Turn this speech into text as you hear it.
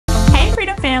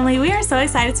family, we are so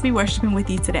excited to be worshiping with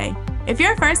you today. If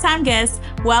you're a first-time guest,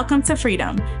 welcome to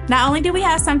Freedom. Not only do we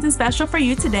have something special for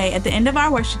you today at the end of our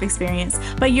worship experience,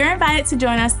 but you're invited to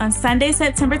join us on Sunday,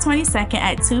 September 22nd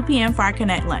at 2 p.m. for our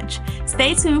Connect Lunch.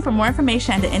 Stay tuned for more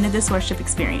information at the end of this worship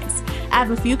experience. I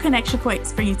have a few connection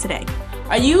points for you today.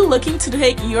 Are you looking to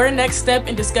take your next step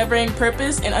in discovering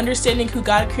purpose and understanding who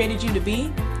God created you to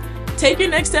be? Take your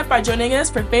next step by joining us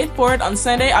for Faith Forward on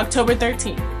Sunday, October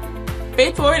 13th.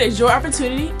 Faith Forward is your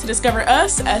opportunity to discover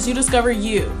us as you discover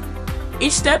you.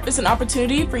 Each step is an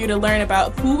opportunity for you to learn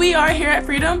about who we are here at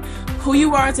Freedom, who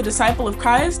you are as a disciple of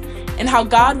Christ, and how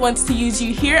God wants to use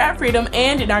you here at Freedom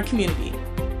and in our community.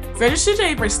 Register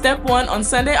today for Step 1 on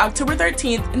Sunday, October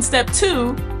 13th, and Step 2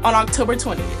 on October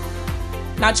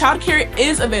 20th. Now, childcare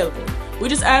is available. We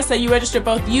just ask that you register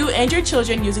both you and your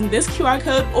children using this QR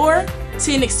code or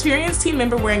see an experienced team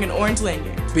member wearing an orange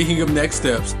lanyard. Speaking of next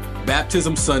steps,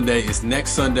 Baptism Sunday is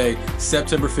next Sunday,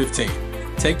 September 15th.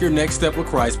 Take your next step with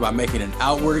Christ by making an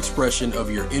outward expression of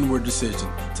your inward decision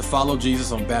to follow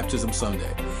Jesus on Baptism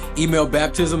Sunday. Email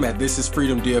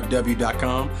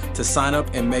baptism@ThisIsFreedomDFW.com to sign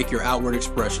up and make your outward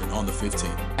expression on the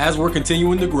 15th. As we're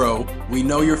continuing to grow, we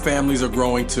know your families are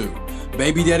growing too.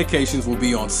 Baby dedications will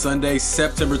be on Sunday,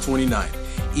 September 29th.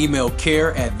 Email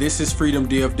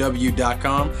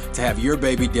care@ThisIsFreedomDFW.com to have your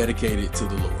baby dedicated to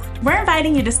the Lord. We're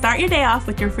inviting you to start your day off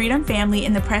with your Freedom family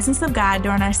in the presence of God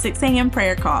during our 6 a.m.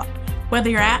 prayer call. Whether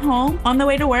you're at home, on the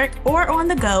way to work, or on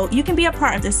the go, you can be a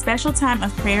part of this special time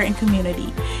of prayer and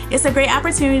community. It's a great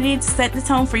opportunity to set the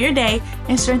tone for your day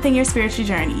and strengthen your spiritual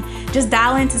journey. Just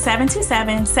dial into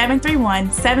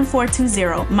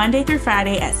 727-731-7420, Monday through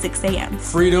Friday at 6 a.m.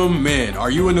 Freedom Men,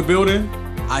 are you in the building?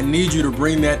 I need you to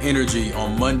bring that energy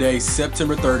on Monday,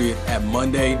 September 30th at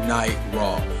Monday Night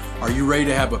Raw. Are you ready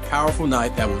to have a powerful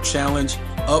night that will challenge,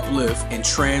 uplift, and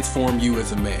transform you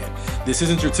as a man? This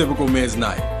isn't your typical men's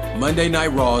night. Monday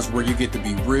Night Raw is where you get to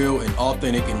be real and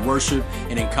authentic in worship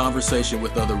and in conversation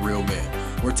with other real men.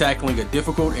 We're tackling a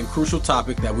difficult and crucial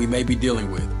topic that we may be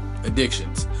dealing with: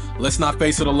 addictions. Let's not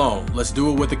face it alone. Let's do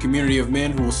it with a community of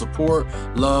men who will support,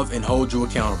 love, and hold you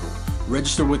accountable.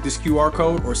 Register with this QR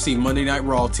code or see Monday Night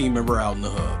Raw team member out in the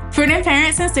hub. Freedom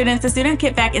parents and students, the student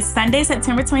kickback is Sunday,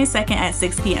 September 22nd at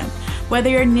 6 p.m. Whether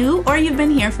you're new or you've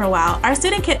been here for a while, our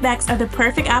student kickbacks are the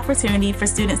perfect opportunity for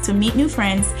students to meet new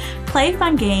friends, play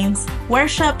fun games,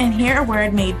 worship, and hear a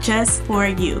word made just for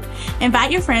you.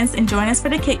 Invite your friends and join us for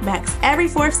the kickbacks every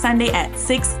fourth Sunday at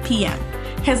 6 p.m.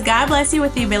 Has God blessed you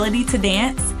with the ability to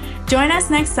dance? Join us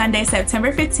next Sunday,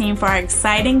 September 15th for our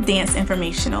exciting dance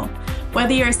informational.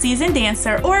 Whether you're a seasoned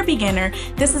dancer or a beginner,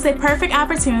 this is a perfect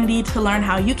opportunity to learn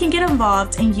how you can get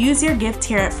involved and use your gift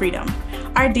here at Freedom.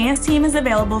 Our dance team is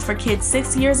available for kids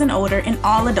 6 years and older and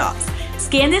all adults.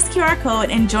 Scan this QR code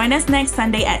and join us next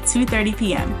Sunday at 2:30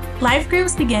 p.m. Life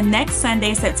groups begin next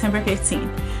Sunday, September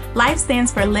 15th. Life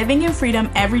stands for living in freedom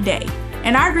every day.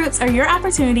 And our groups are your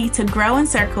opportunity to grow in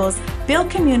circles, build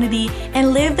community,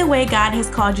 and live the way God has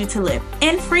called you to live,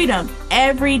 in freedom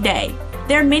every day.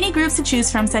 There are many groups to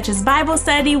choose from, such as Bible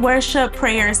study, worship,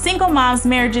 prayer, single moms,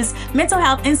 marriages, mental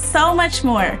health, and so much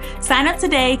more. Sign up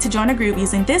today to join a group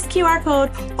using this QR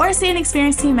code or see an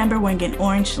experienced team member wearing an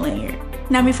orange lanyard.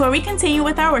 Now, before we continue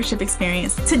with our worship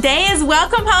experience, today is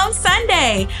Welcome Home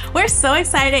Sunday. We're so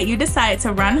excited you decided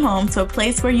to run home to a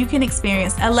place where you can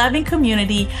experience a loving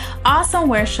community, awesome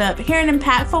worship, hear an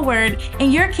impactful word,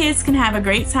 and your kids can have a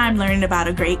great time learning about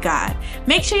a great God.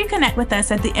 Make sure you connect with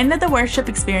us at the end of the worship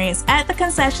experience at the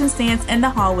concession stands in the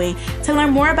hallway to learn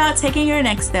more about taking your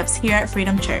next steps here at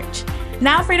Freedom Church.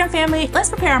 Now, Freedom family, let's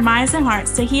prepare our minds and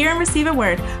hearts to hear and receive a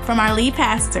word from our lead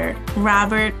pastor,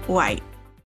 Robert White.